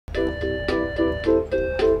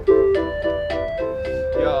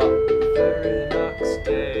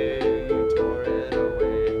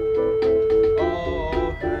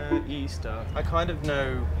kind of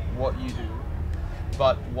know what you do,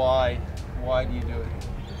 but why do you do it?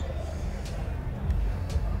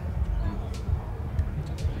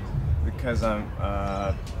 Because I'm,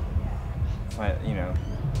 you know.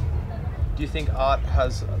 Do you think art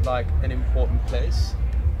has like an important place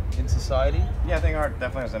in society? Yeah, I think art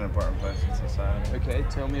definitely has an important place in society. Okay,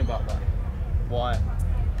 tell me about that. Why?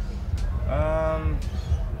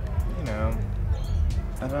 You know,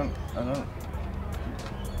 I don't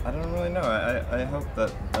really know. I hope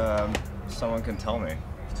that someone can tell me.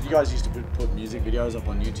 Did you guys used to put music videos up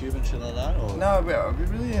on YouTube and shit like that? Or? No, we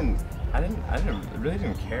really didn't. I really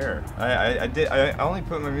didn't care. I only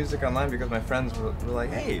put my music online because my friends were like,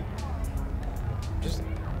 hey, just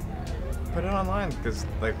put it online because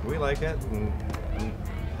like we like it, and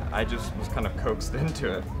I just was kind of coaxed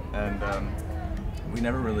into it, and we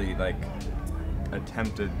never really like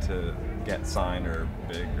attempted to get signed or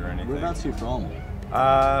big or anything. Whereabouts are you from?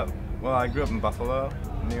 Well, I grew up in Buffalo,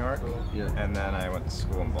 New York, Yeah. and then I went to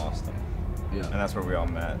school in Boston, Yeah. and that's where we all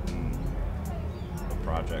met in the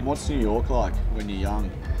project. And what's New York like when you're young?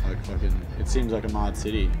 Like fucking, it seems like a mad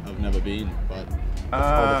city. I've never been, but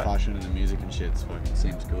all the fashion and the music and shit fucking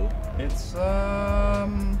seems cool. It's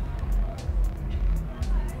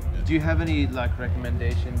Do you have any like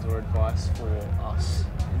recommendations or advice for us?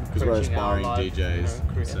 Because we're approaching our aspiring life, you DJs.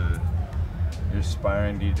 know, career? So you're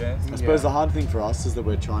aspiring DJs. I suppose the hard thing for us is that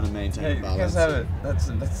we're trying to maintain Hey, a you balance. guys have it.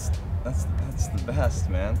 That's the best,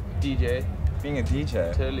 man. DJ. Being a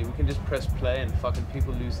DJ. Totally, we can just press play and fucking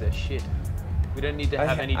people lose their shit. We don't need to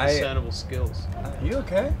have any discernible skills. You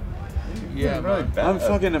okay? Yeah, You're really man. bad. I'm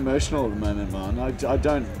fucking emotional at the moment, man. I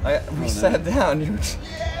don't. We sat down.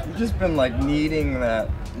 You've just been like needing that.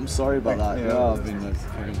 I'm sorry about that. You Yeah, know, I've been like,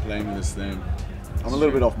 fucking playing with this thing. I'm a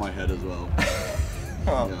little bit off my head as well.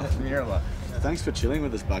 Oh, Yeah. you're like, Thanks for chilling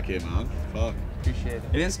with us back here, man. Fuck. Appreciate it.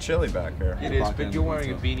 it is chilly back here. It is, back but end you're of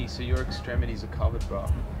wearing a winter. beanie, so your extremities are covered, bro.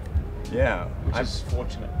 Yeah. Which is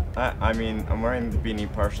fortunate. I mean, I'm wearing the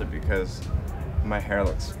beanie partially because my hair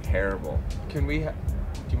looks terrible. Can we? Do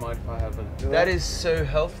you mind if I have a? That is so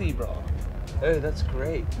healthy, bro. Oh, that's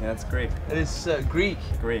great. Yeah, that's great. That is Greek.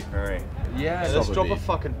 Great, very. Yeah, Stop let's it, drop a beat.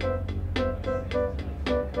 fucking.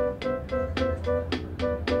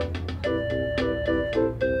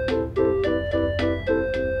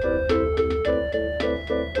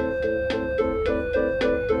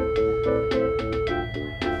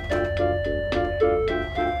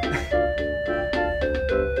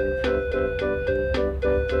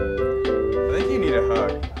 I think you need a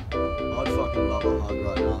hug. I'd fucking love a hug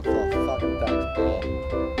right now. Fucking thanks, bro.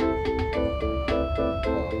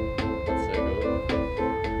 Oh, that's so good.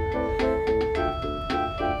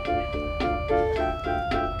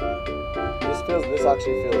 This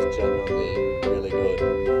actually feels genuinely really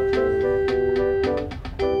good.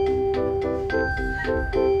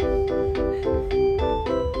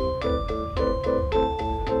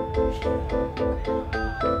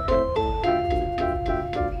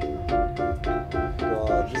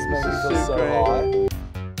 God, this makes me feel so